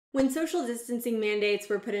When social distancing mandates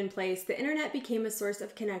were put in place, the internet became a source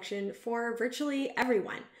of connection for virtually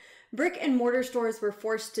everyone. Brick and mortar stores were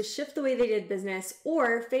forced to shift the way they did business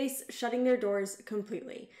or face shutting their doors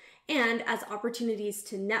completely. And as opportunities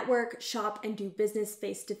to network, shop, and do business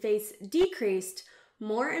face-to-face decreased,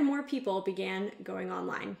 more and more people began going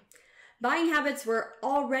online. Buying habits were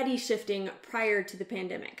already shifting prior to the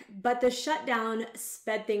pandemic, but the shutdown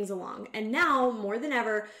sped things along. And now, more than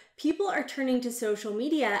ever, people are turning to social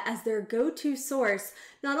media as their go-to source,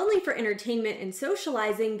 not only for entertainment and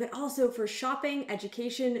socializing, but also for shopping,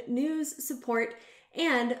 education, news, support,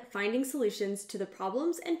 and finding solutions to the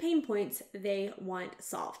problems and pain points they want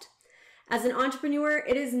solved. As an entrepreneur,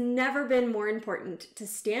 it has never been more important to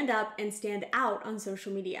stand up and stand out on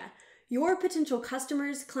social media. Your potential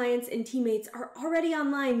customers, clients, and teammates are already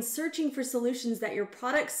online searching for solutions that your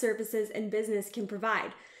products, services, and business can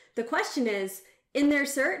provide. The question is, in their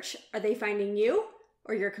search, are they finding you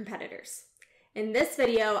or your competitors? In this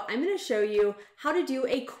video, I'm going to show you how to do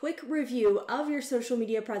a quick review of your social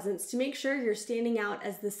media presence to make sure you're standing out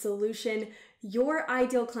as the solution your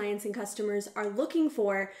ideal clients and customers are looking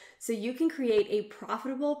for so you can create a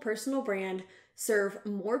profitable personal brand, serve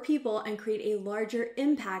more people, and create a larger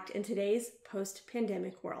impact in today's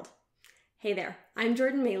post-pandemic world. Hey there, I'm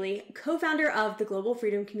Jordan Maylea, co-founder of the Global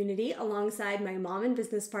Freedom Community alongside my mom and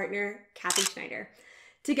business partner, Kathy Schneider.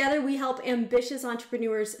 Together, we help ambitious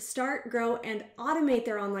entrepreneurs start, grow, and automate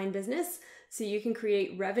their online business so you can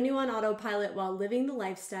create revenue on autopilot while living the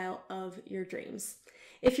lifestyle of your dreams.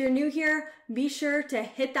 If you're new here, be sure to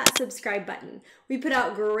hit that subscribe button. We put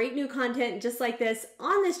out great new content just like this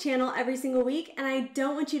on this channel every single week, and I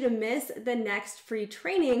don't want you to miss the next free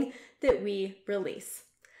training that we release.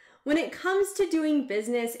 When it comes to doing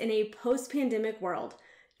business in a post-pandemic world,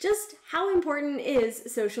 just how important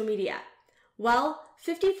is social media? Well,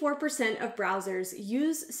 54% of browsers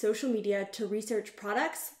use social media to research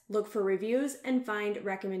products, look for reviews, and find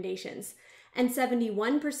recommendations. And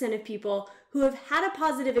 71% of people who have had a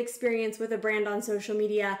positive experience with a brand on social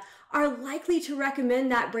media are likely to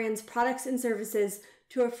recommend that brand's products and services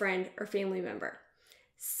to a friend or family member.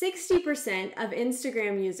 60% of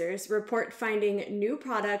Instagram users report finding new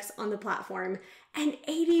products on the platform, and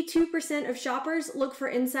 82% of shoppers look for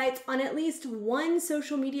insights on at least one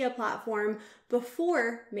social media platform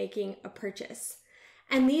before making a purchase.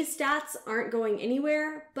 And these stats aren't going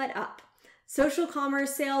anywhere but up. Social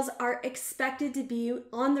commerce sales are expected to be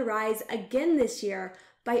on the rise again this year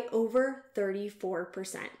by over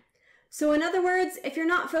 34%. So in other words, if you're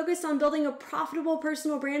not focused on building a profitable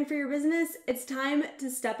personal brand for your business, it's time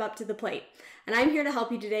to step up to the plate. And I'm here to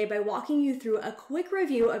help you today by walking you through a quick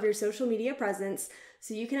review of your social media presence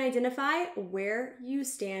so you can identify where you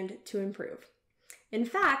stand to improve. In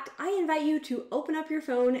fact, I invite you to open up your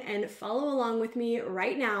phone and follow along with me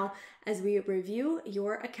right now as we review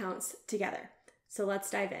your accounts together. So let's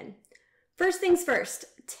dive in. First things first,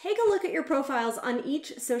 take a look at your profiles on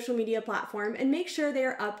each social media platform and make sure they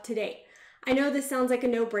are up to date. I know this sounds like a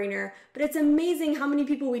no-brainer, but it's amazing how many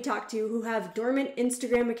people we talk to who have dormant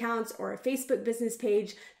Instagram accounts or a Facebook business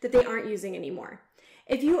page that they aren't using anymore.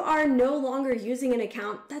 If you are no longer using an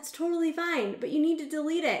account, that's totally fine, but you need to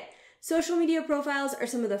delete it. Social media profiles are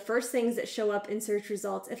some of the first things that show up in search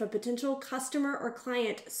results if a potential customer or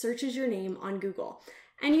client searches your name on Google.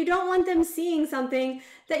 And you don't want them seeing something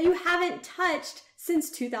that you haven't touched since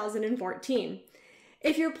 2014.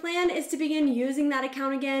 If your plan is to begin using that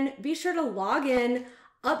account again, be sure to log in,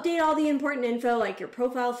 update all the important info like your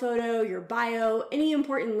profile photo, your bio, any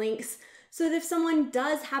important links, so that if someone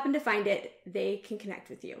does happen to find it, they can connect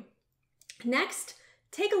with you. Next,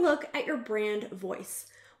 take a look at your brand voice.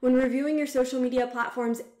 When reviewing your social media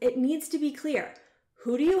platforms, it needs to be clear.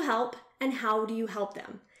 Who do you help and how do you help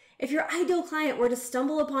them? If your ideal client were to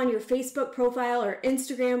stumble upon your Facebook profile or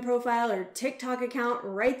Instagram profile or TikTok account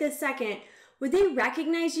right this second, would they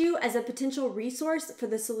recognize you as a potential resource for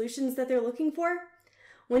the solutions that they're looking for?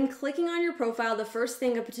 When clicking on your profile, the first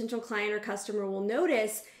thing a potential client or customer will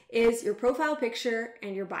notice is your profile picture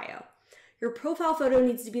and your bio. Your profile photo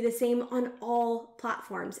needs to be the same on all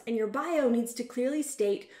platforms, and your bio needs to clearly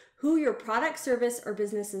state who your product, service, or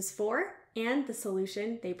business is for and the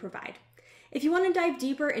solution they provide. If you want to dive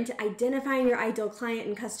deeper into identifying your ideal client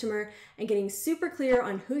and customer and getting super clear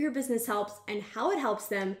on who your business helps and how it helps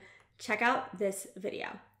them, check out this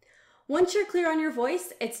video. Once you're clear on your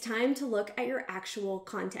voice, it's time to look at your actual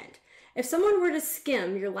content. If someone were to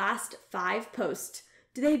skim your last 5 posts,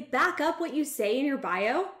 do they back up what you say in your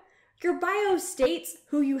bio? Your bio states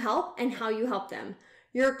who you help and how you help them.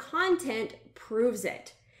 Your content proves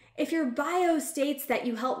it. If your bio states that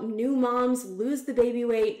you help new moms lose the baby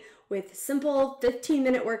weight, with simple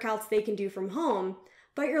 15-minute workouts they can do from home,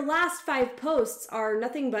 but your last 5 posts are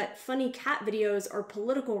nothing but funny cat videos or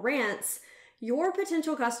political rants, your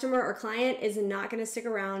potential customer or client is not going to stick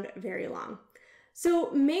around very long.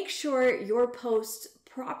 So make sure your posts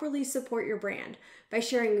properly support your brand by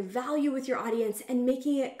sharing value with your audience and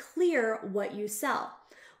making it clear what you sell.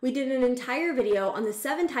 We did an entire video on the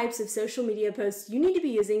 7 types of social media posts you need to be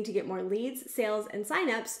using to get more leads, sales, and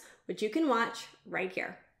signups, which you can watch right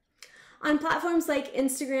here. On platforms like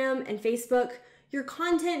Instagram and Facebook, your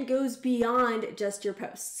content goes beyond just your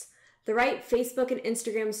posts. The right Facebook and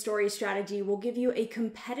Instagram story strategy will give you a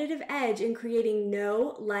competitive edge in creating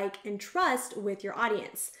know, like, and trust with your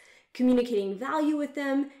audience, communicating value with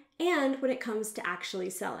them, and when it comes to actually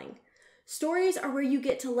selling. Stories are where you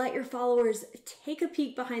get to let your followers take a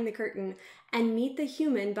peek behind the curtain and meet the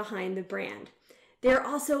human behind the brand. They're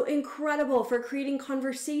also incredible for creating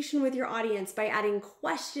conversation with your audience by adding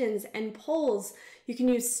questions and polls. You can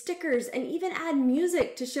use stickers and even add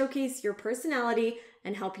music to showcase your personality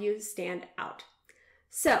and help you stand out.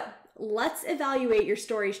 So let's evaluate your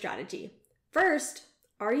story strategy. First,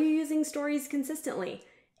 are you using stories consistently?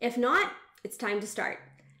 If not, it's time to start.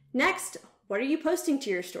 Next, what are you posting to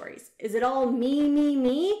your stories? Is it all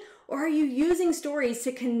me? Or are you using stories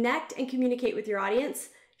to connect and communicate with your audience,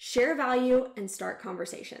 share value, and start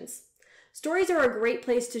conversations? Stories are a great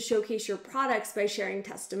place to showcase your products by sharing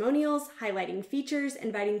testimonials, highlighting features,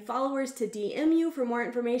 inviting followers to DM you for more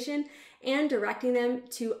information, and directing them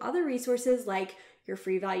to other resources like your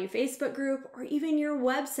free value Facebook group or even your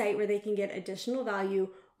website where they can get additional value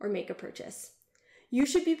or make a purchase. You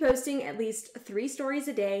should be posting at least 3 stories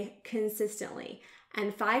a day consistently,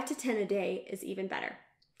 and 5 to 10 a day is even better.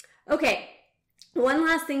 Okay, one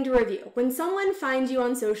last thing to review. When someone finds you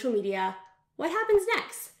on social media, what happens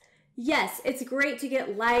next? Yes, it's great to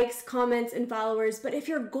get likes, comments, and followers, but if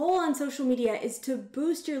your goal on social media is to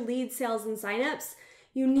boost your lead sales and signups,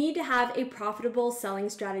 you need to have a profitable selling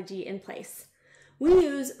strategy in place. We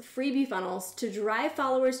use freebie funnels to drive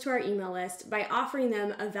followers to our email list by offering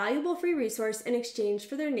them a valuable free resource in exchange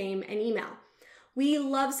for their name and email. We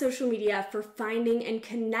love social media for finding and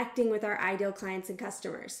connecting with our ideal clients and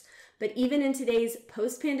customers. But even in today's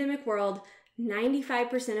post-pandemic world,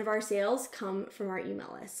 95% of our sales come from our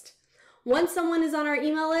email list. Once someone is on our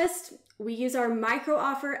email list, we use our micro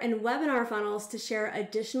offer and webinar funnels to share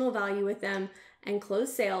additional value with them and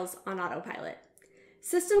close sales on autopilot.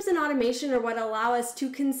 Systems and automation are what allow us to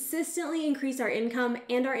consistently increase our income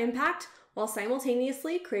and our impact while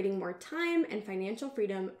simultaneously creating more time and financial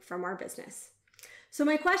freedom from our business. So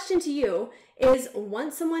my question to you is,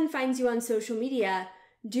 once someone finds you on social media,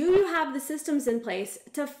 do you have the systems in place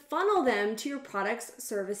to funnel them to your products,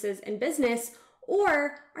 services, and business,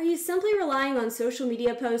 or are you simply relying on social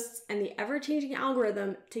media posts and the ever-changing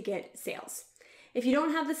algorithm to get sales? If you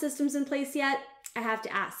don't have the systems in place yet, I have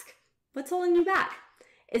to ask, what's holding you back?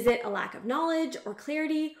 Is it a lack of knowledge or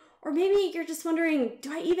clarity? Or maybe you're just wondering,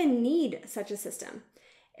 do I even need such a system?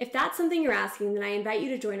 If that's something you're asking, then I invite you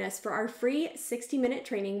to join us for our free 60-minute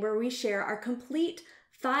training where we share our complete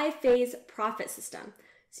 5-phase profit system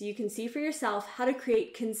so you can see for yourself how to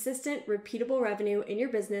create consistent, repeatable revenue in your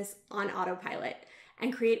business on autopilot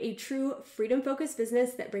and create a true freedom-focused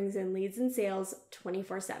business that brings in leads and sales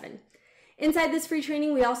 24/7. Inside this free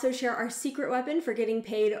training, we also share our secret weapon for getting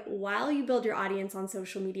paid while you build your audience on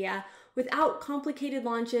social media without complicated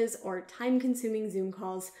launches or time-consuming Zoom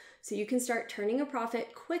calls, so you can start turning a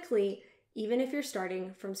profit quickly, even if you're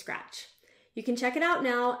starting from scratch. You can check it out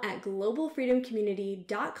now at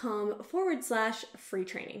globalfreedomcommunity.com/free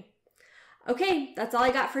training. Okay, that's all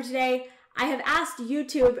I got for today. I have asked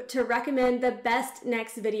YouTube to recommend the best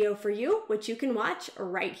next video for you, which you can watch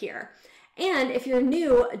right here. And if you're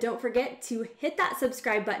new, don't forget to hit that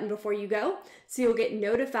subscribe button before you go so you'll get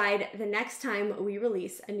notified the next time we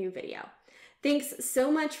release a new video. Thanks so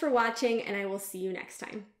much for watching, and I will see you next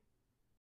time.